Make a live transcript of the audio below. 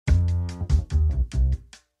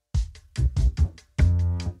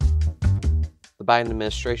The Biden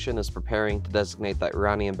administration is preparing to designate the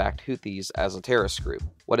Iranian-backed Houthis as a terrorist group,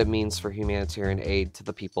 what it means for humanitarian aid to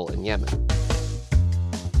the people in Yemen.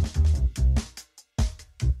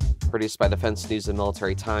 Produced by Defense News and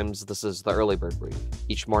Military Times, this is the Early Bird Brief.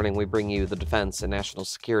 Each morning we bring you the defense and national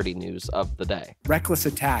security news of the day. Reckless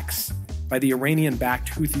attacks by the Iranian-backed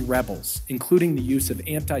Houthi rebels, including the use of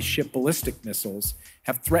anti-ship ballistic missiles,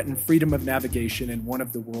 have threatened freedom of navigation in one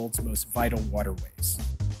of the world's most vital waterways.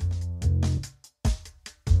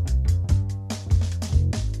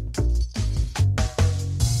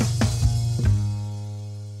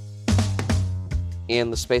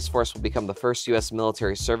 And the Space Force will become the first U.S.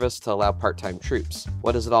 military service to allow part-time troops.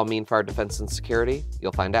 What does it all mean for our defense and security?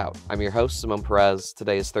 You'll find out. I'm your host, Simone Perez.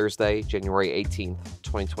 Today is Thursday, January 18th,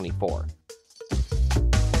 2024.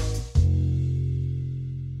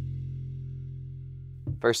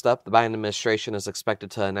 First up, the Biden administration is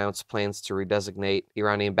expected to announce plans to redesignate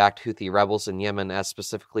Iranian-backed Houthi rebels in Yemen as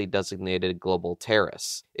specifically designated global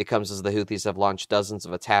terrorists. It comes as the Houthis have launched dozens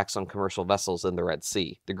of attacks on commercial vessels in the Red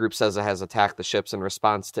Sea. The group says it has attacked the ships in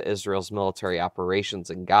response to Israel's military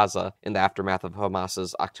operations in Gaza in the aftermath of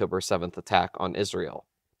Hamas's October 7th attack on Israel.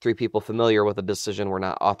 3 people familiar with the decision were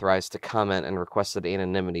not authorized to comment and requested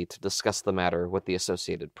anonymity to discuss the matter with the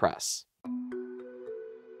Associated Press.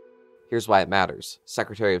 Here's why it matters.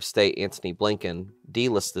 Secretary of State Antony Blinken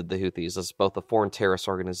delisted the Houthis as both a foreign terrorist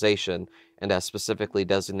organization and as specifically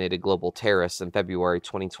designated global terrorists in February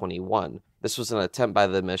 2021. This was an attempt by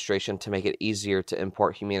the administration to make it easier to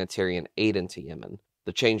import humanitarian aid into Yemen.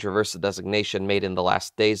 The change reversed the designation made in the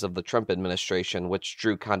last days of the Trump administration, which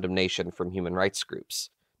drew condemnation from human rights groups.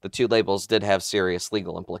 The 2 labels did have serious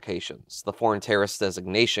legal implications. The foreign terrorist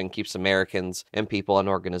designation keeps Americans and people and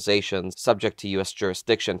organizations subject to U.S.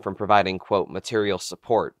 jurisdiction from providing, quote, material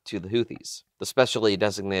support to the Houthis. The specially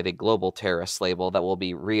designated global terrorist label that will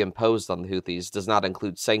be reimposed on the Houthis does not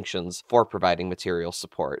include sanctions for providing material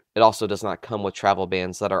support. It also does not come with travel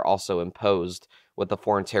bans that are also imposed with the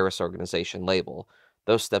foreign terrorist organization label.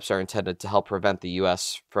 Those steps are intended to help prevent the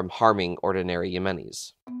U.S. from harming ordinary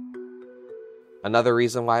Yemenis. Another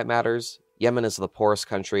reason why it matters, Yemen is the poorest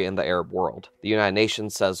country in the Arab world. The United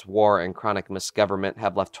Nations says war and chronic misgovernment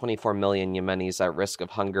have left 24 million Yemenis at risk of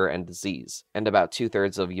hunger and disease, and about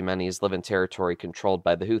 2/3 of Yemenis live in territory controlled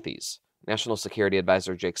by the Houthis. National Security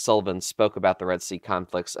Advisor Jake Sullivan spoke about the Red Sea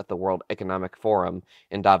conflicts at the World Economic Forum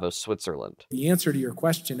in Davos, Switzerland. The answer to your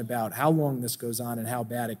question about how long this goes on and how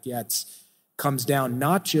bad it gets comes down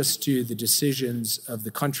not just to the decisions of the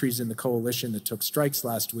countries in the coalition that took strikes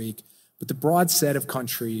last week, but the broad set of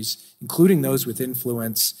countries, including those with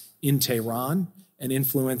influence in Tehran and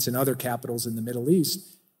influence in other capitals in the Middle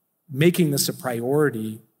East, making this a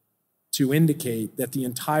priority to indicate that the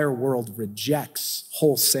entire world rejects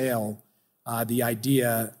wholesale the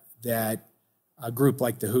idea that a group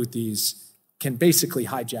like the Houthis can basically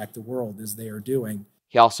hijack the world as they are doing.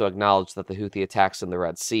 He also acknowledged that the Houthi attacks in the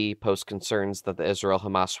Red Sea pose concerns that the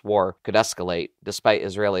Israel-Hamas war could escalate, despite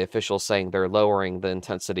Israeli officials saying they're lowering the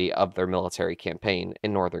intensity of their military campaign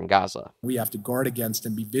in northern Gaza. We have to guard against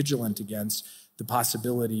and be vigilant against the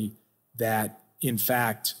possibility that, in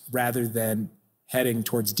fact, rather than heading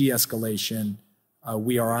towards de-escalation,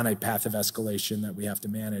 we are on a path of escalation that we have to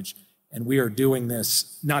manage. And we are doing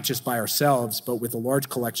this not just by ourselves, but with a large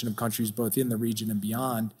collection of countries both in the region and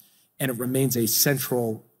beyond. And it remains a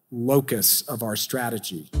central locus of our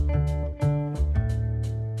strategy.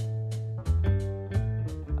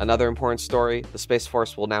 Another important story, the Space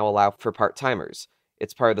Force will now allow for part-timers.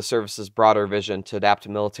 It's part of the service's broader vision to adapt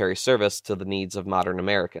military service to the needs of modern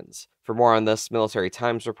Americans. For more on this, Military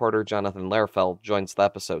Times reporter Jonathan Lehrfeld joins the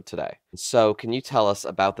episode today. So, can you tell us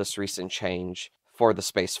about this recent change for the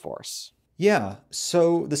Space Force? Yeah,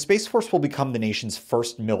 so the Space Force will become the nation's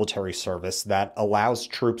first military service that allows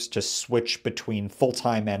troops to switch between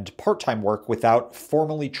full-time and part-time work without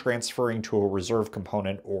formally transferring to a reserve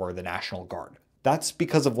component or the National Guard. That's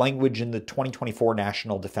because of language in the 2024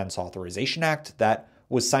 National Defense Authorization Act that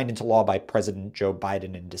was signed into law by President Joe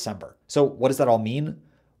Biden in December. So what does that all mean?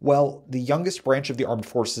 Well, the youngest branch of the armed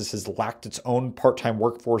forces has lacked its own part-time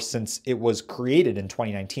workforce since it was created in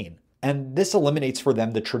 2019. And this eliminates for them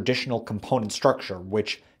the traditional component structure,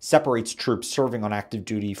 which separates troops serving on active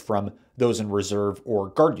duty from those in reserve or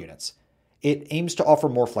guard units. It aims to offer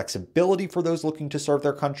more flexibility for those looking to serve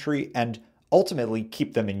their country and ultimately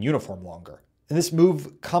keep them in uniform longer. And this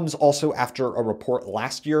move comes also after a report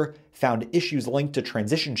last year found issues linked to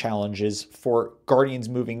transition challenges for Guardians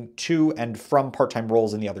moving to and from part-time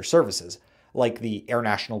roles in the other services, like the Air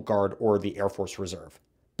National Guard or the Air Force Reserve.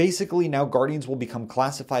 Basically, now Guardians will become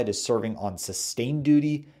classified as serving on sustained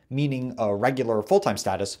duty, meaning a regular full-time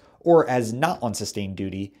status, or as not on sustained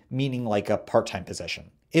duty, meaning like a part-time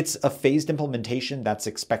position. It's a phased implementation that's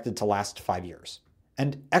expected to last 5 years.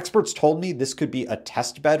 And experts told me this could be a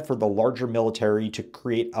test bed for the larger military to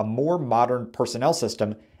create a more modern personnel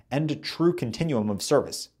system and a true continuum of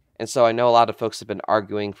service. And so I know a lot of folks have been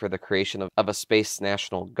arguing for the creation of a Space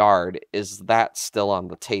National Guard. Is that still on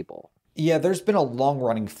the table? Yeah, there's been a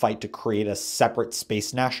long-running fight to create a separate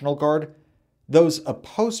Space National Guard. Those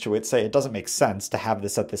opposed to it say it doesn't make sense to have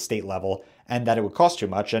this at the state level and that it would cost too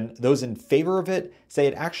much, and those in favor of it say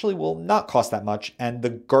it actually will not cost that much and the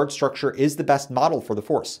Guard structure is the best model for the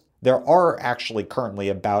force. There are actually currently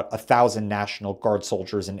about 1,000 National Guard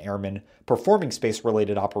soldiers and airmen performing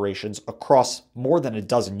space-related operations across more than a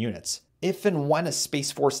dozen units. If and when a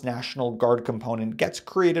Space Force National Guard component gets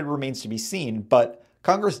created remains to be seen, but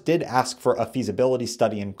Congress did ask for a feasibility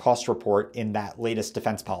study and cost report in that latest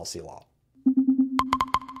defense policy law.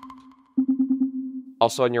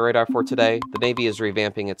 Also on your radar for today, the Navy is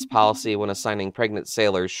revamping its policy when assigning pregnant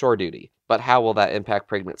sailors shore duty. But how will that impact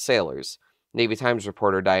pregnant sailors? Navy Times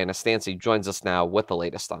reporter Diana Stancy joins us now with the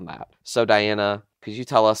latest on that. So Diana, could you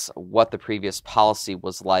tell us what the previous policy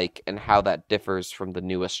was like and how that differs from the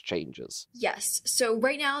newest changes? Yes. So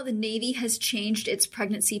right now, the Navy has changed its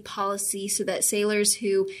pregnancy policy so that sailors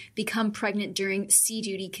who become pregnant during sea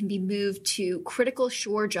duty can be moved to critical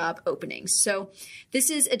shore job openings. So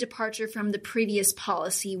this is a departure from the previous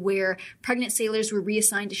policy where pregnant sailors were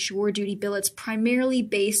reassigned to shore duty billets primarily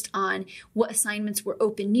based on what assignments were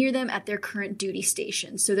open near them at their current duty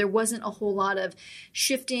station. So there wasn't a whole lot of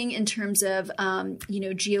shifting in terms of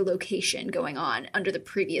geolocation going on under the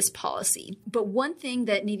previous policy. But one thing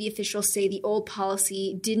that Navy officials say the old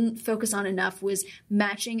policy didn't focus on enough was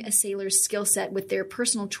matching a sailor's skill set with their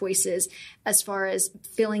personal choices as far as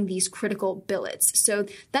filling these critical billets. So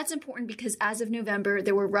that's important because as of November,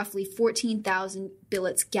 there were roughly 14,000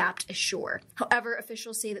 billets gapped ashore. However,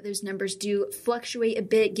 officials say that those numbers do fluctuate a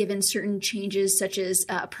bit given certain changes such as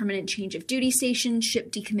a permanent change of duty station,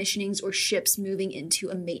 ship decommissionings, or ships moving into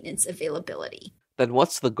a maintenance availability. Then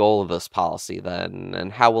what's the goal of this policy then,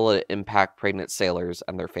 and how will it impact pregnant sailors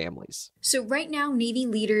and their families? So right now, Navy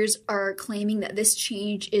leaders are claiming that this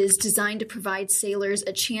change is designed to provide sailors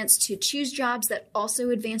a chance to choose jobs that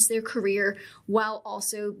also advance their career while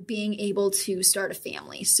also being able to start a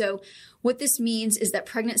family. So what this means is that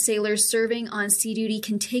pregnant sailors serving on sea duty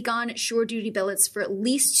can take on shore duty billets for at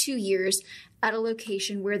least 2 years at a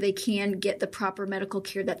location where they can get the proper medical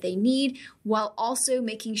care that they need, while also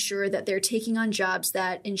making sure that they're taking on jobs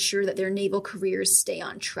that ensure that their naval careers stay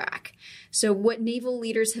on track. So what naval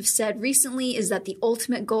leaders have said recently is that the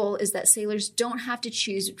ultimate goal is that sailors don't have to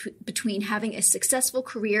choose between having a successful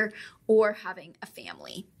career or having a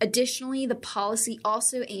family. Additionally, the policy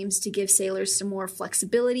also aims to give sailors some more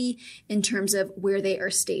flexibility in terms of where they are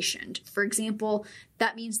stationed. For example,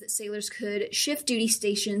 that means that sailors could shift duty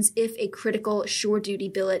stations if a critical shore duty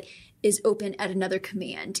billet is open at another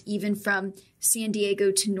command, even from San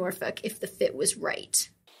Diego to Norfolk if the fit was right.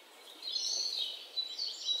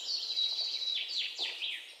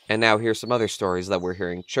 And now here's some other stories that we're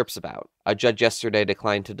hearing chirps about. A judge yesterday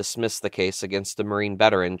declined to dismiss the case against a Marine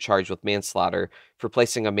veteran charged with manslaughter for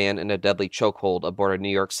placing a man in a deadly chokehold aboard a New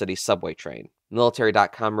York City subway train.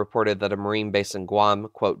 Military.com reported that a Marine base in Guam,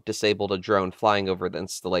 quote, disabled a drone flying over the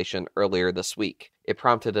installation earlier this week. It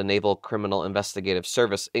prompted a Naval Criminal Investigative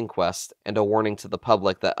Service inquest and a warning to the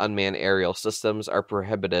public that unmanned aerial systems are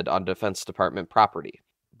prohibited on Defense Department property.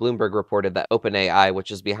 Bloomberg reported that OpenAI, which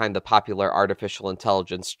is behind the popular artificial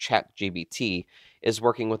intelligence ChatGPT, is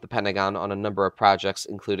working with the Pentagon on a number of projects,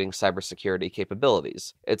 including cybersecurity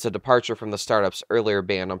capabilities. It's a departure from the startup's earlier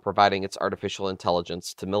ban on providing its artificial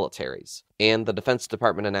intelligence to militaries. And the Defense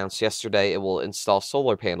Department announced yesterday it will install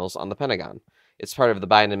solar panels on the Pentagon. It's part of the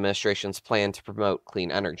Biden administration's plan to promote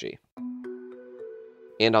clean energy.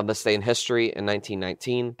 And on this day in history, in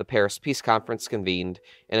 1919, the Paris Peace Conference convened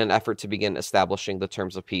in an effort to begin establishing the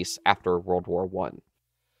terms of peace after World War I.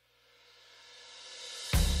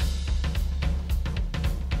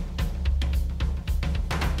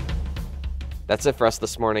 That's it for us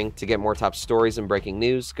this morning. To get more top stories and breaking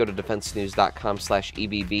news, go to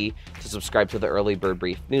defensenews.com/EBB to subscribe to the Early Bird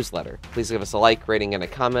Brief newsletter. Please give us a like, rating, and a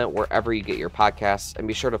comment wherever you get your podcasts, and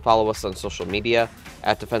be sure to follow us on social media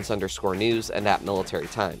at @defense_news and @Military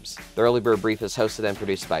Times. The Early Bird Brief is hosted and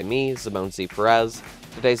produced by me, Zimone Z. Perez.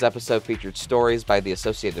 Today's episode featured stories by the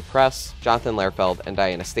Associated Press, Jonathan Lehrfeld, and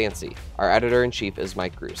Diana Stancy. Our editor-in-chief is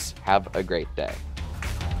Mike Gruss. Have a great day.